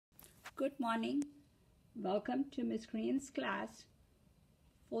Good morning. Welcome to Miss Green's class.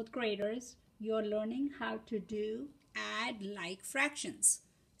 Fourth graders, you're learning how to do add like fractions.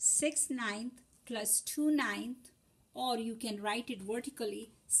 6/9 plus 2/9, or you can write it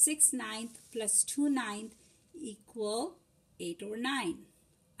vertically, 6/9 plus 2/9 equal 8/9.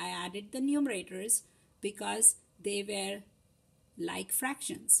 I added the numerators because they were like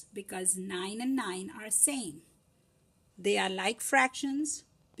fractions, because 9 and 9 are same. They are like fractions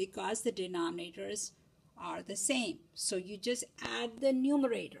because the denominators are the same. So you just add the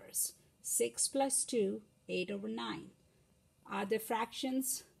numerators. 6 plus 2, 8/9. Are the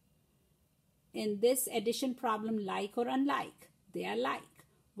fractions in this addition problem like or unlike? They are like.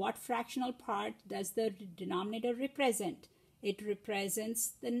 What fractional part does the denominator represent? It represents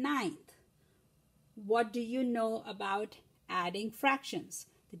the ninth. What do you know about adding fractions?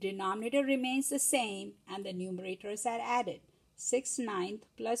 The denominator remains the same and the numerators are added. 6/9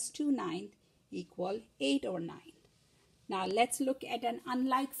 plus 2/9 equal 8/9. Now let's look at an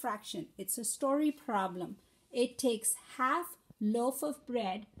unlike fraction. It's a story problem. It takes half loaf of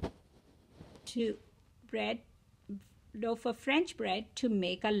French bread to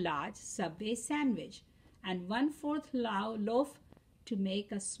make a large Subway sandwich, and 1/4 loaf to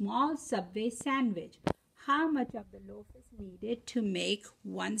make a small Subway sandwich. How much of the loaf is needed to make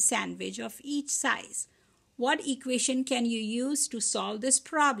one sandwich of each size? What equation can you use to solve this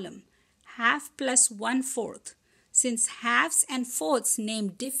problem? Half plus 1/4. Since halves and fourths name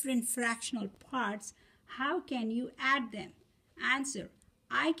different fractional parts, how can you add them? Answer: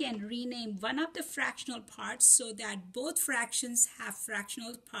 I can rename one of the fractional parts so that both fractions have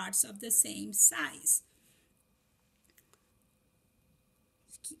fractional parts of the same size.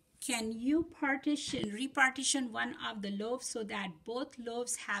 Can you repartition one of the loaves so that both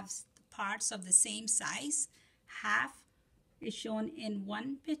loaves have parts of the same size? Half is shown in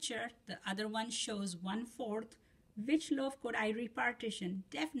one picture, the other one shows 1/4. Which loaf could I repartition?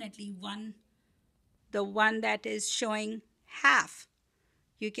 Definitely the one that is showing half.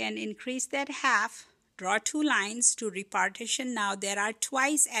 You can increase that half, draw two lines to repartition. Now there are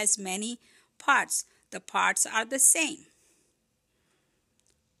twice as many parts. The parts are the same.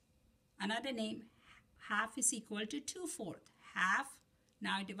 Another name, half is equal to 2/4. Half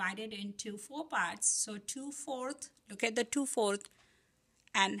now divided into 4 parts. So 2/4, look at the 2/4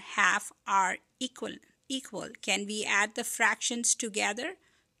 and half are equal. Can we add the fractions together?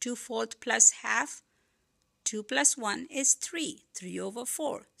 2/4 plus half, 2 plus 1 is 3,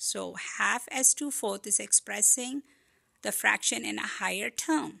 3/4. So half as 2/4 is expressing the fraction in a higher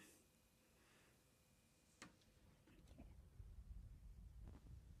term.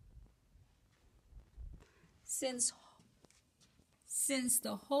 Since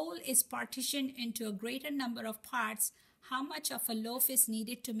the whole is partitioned into a greater number of parts, how much of a loaf is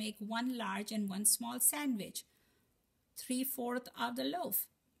needed to make one large and one small sandwich? 3/4 of the loaf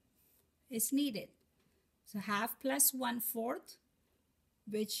is needed. So half plus 1/4,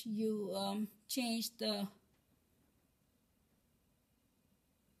 which you change the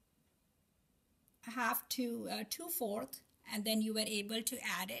half to 2/4, and then you were able to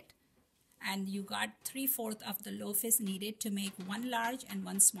add it, and you got 3/4 of the loaf is needed to make one large and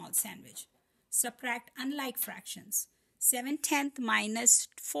one small sandwich. Subtract unlike fractions. 7/10 minus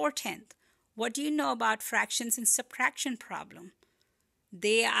 4/10. What do you know about fractions in subtraction problem?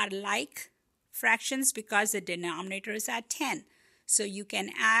 They are like fractions because the denominators are 10. So you can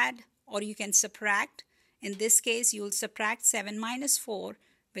add or you can subtract. In this case, you'll subtract 7 minus 4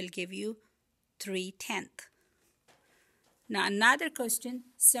 will give you 3/10. Now another question,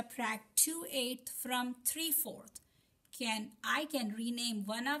 subtract 2/8 from 3/4. I can rename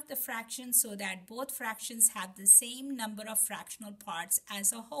one of the fractions so that both fractions have the same number of fractional parts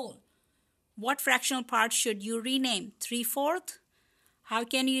as a whole. What fractional part should you rename? 3/4? How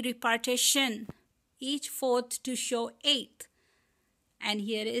can you repartition each fourth to show 8? And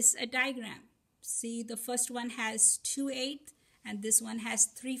here is a diagram. See, the first one has 2/8 and this one has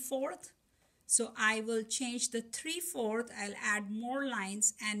 3/4. So I will change the 3/4. I'll add more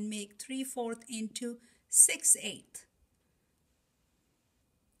lines and make 3/4 into 6/8.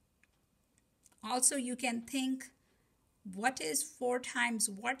 Also, you can think, what is 4 times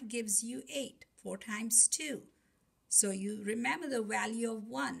what gives you 8? 4 times 2. So you remember the value of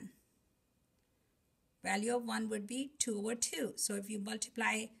 1. Value of 1 would be 2/2. So if you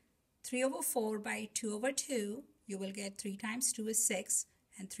multiply 3/4 by 2/2, you will get 3 times 2 is 6,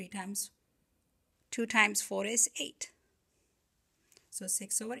 and 2 times 4 is 8. So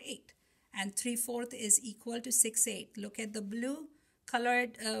 6/8. And 3/4 is equal to 6/8. Look at the blue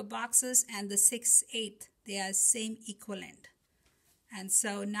colored boxes and the 6/8. They are same equivalent. And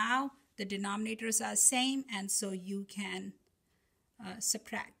so now the denominators are same, and so you can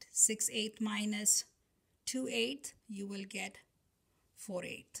subtract 6/8 minus 2/8, you will get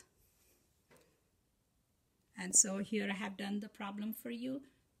 4/8. And so here I have done the problem for you.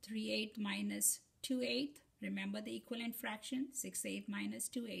 3/8 minus 2/8. Remember the equivalent fraction. 6/8 minus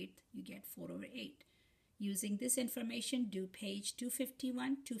 2/8. You get 4/8. Using this information, do page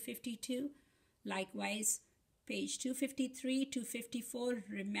 251, 252. Likewise, page 253, 254.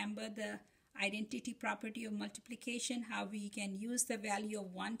 Remember the identity property of multiplication, how we can use the value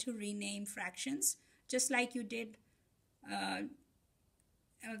of 1 to rename fractions, just like you did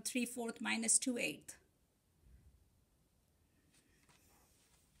 3/4 minus 2/8.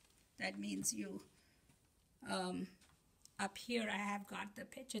 That means you, up here I have got the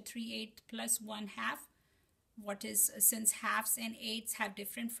picture 3/8 plus 1/2. What is, since halves and eighths have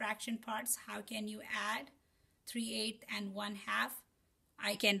different fraction parts, how can you add 3/8 and 1/2?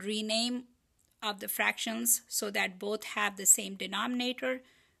 I can rename of the fractions so that both have the same denominator.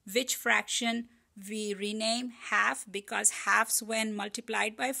 Which fraction we rename? Half, because halves when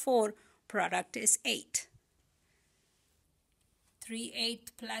multiplied by 4, product is 8.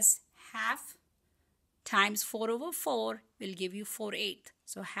 3/8 plus half times 4/4 will give you 4/8.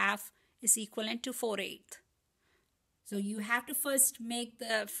 So half is equivalent to 4/8. So you have to first make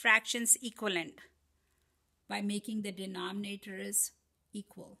the fractions equivalent by making the denominators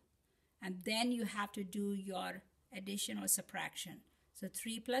equal. And then you have to do your addition or subtraction. So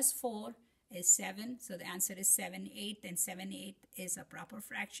 3 plus 4 is 7. So the answer is 7/8, and 7/8 is a proper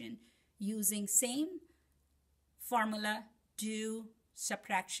fraction. Using same formula, do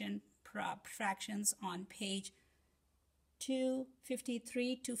subtraction fractions on page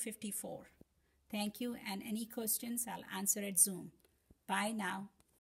 253, 254. Thank you, and any questions I'll answer at Zoom. Bye now.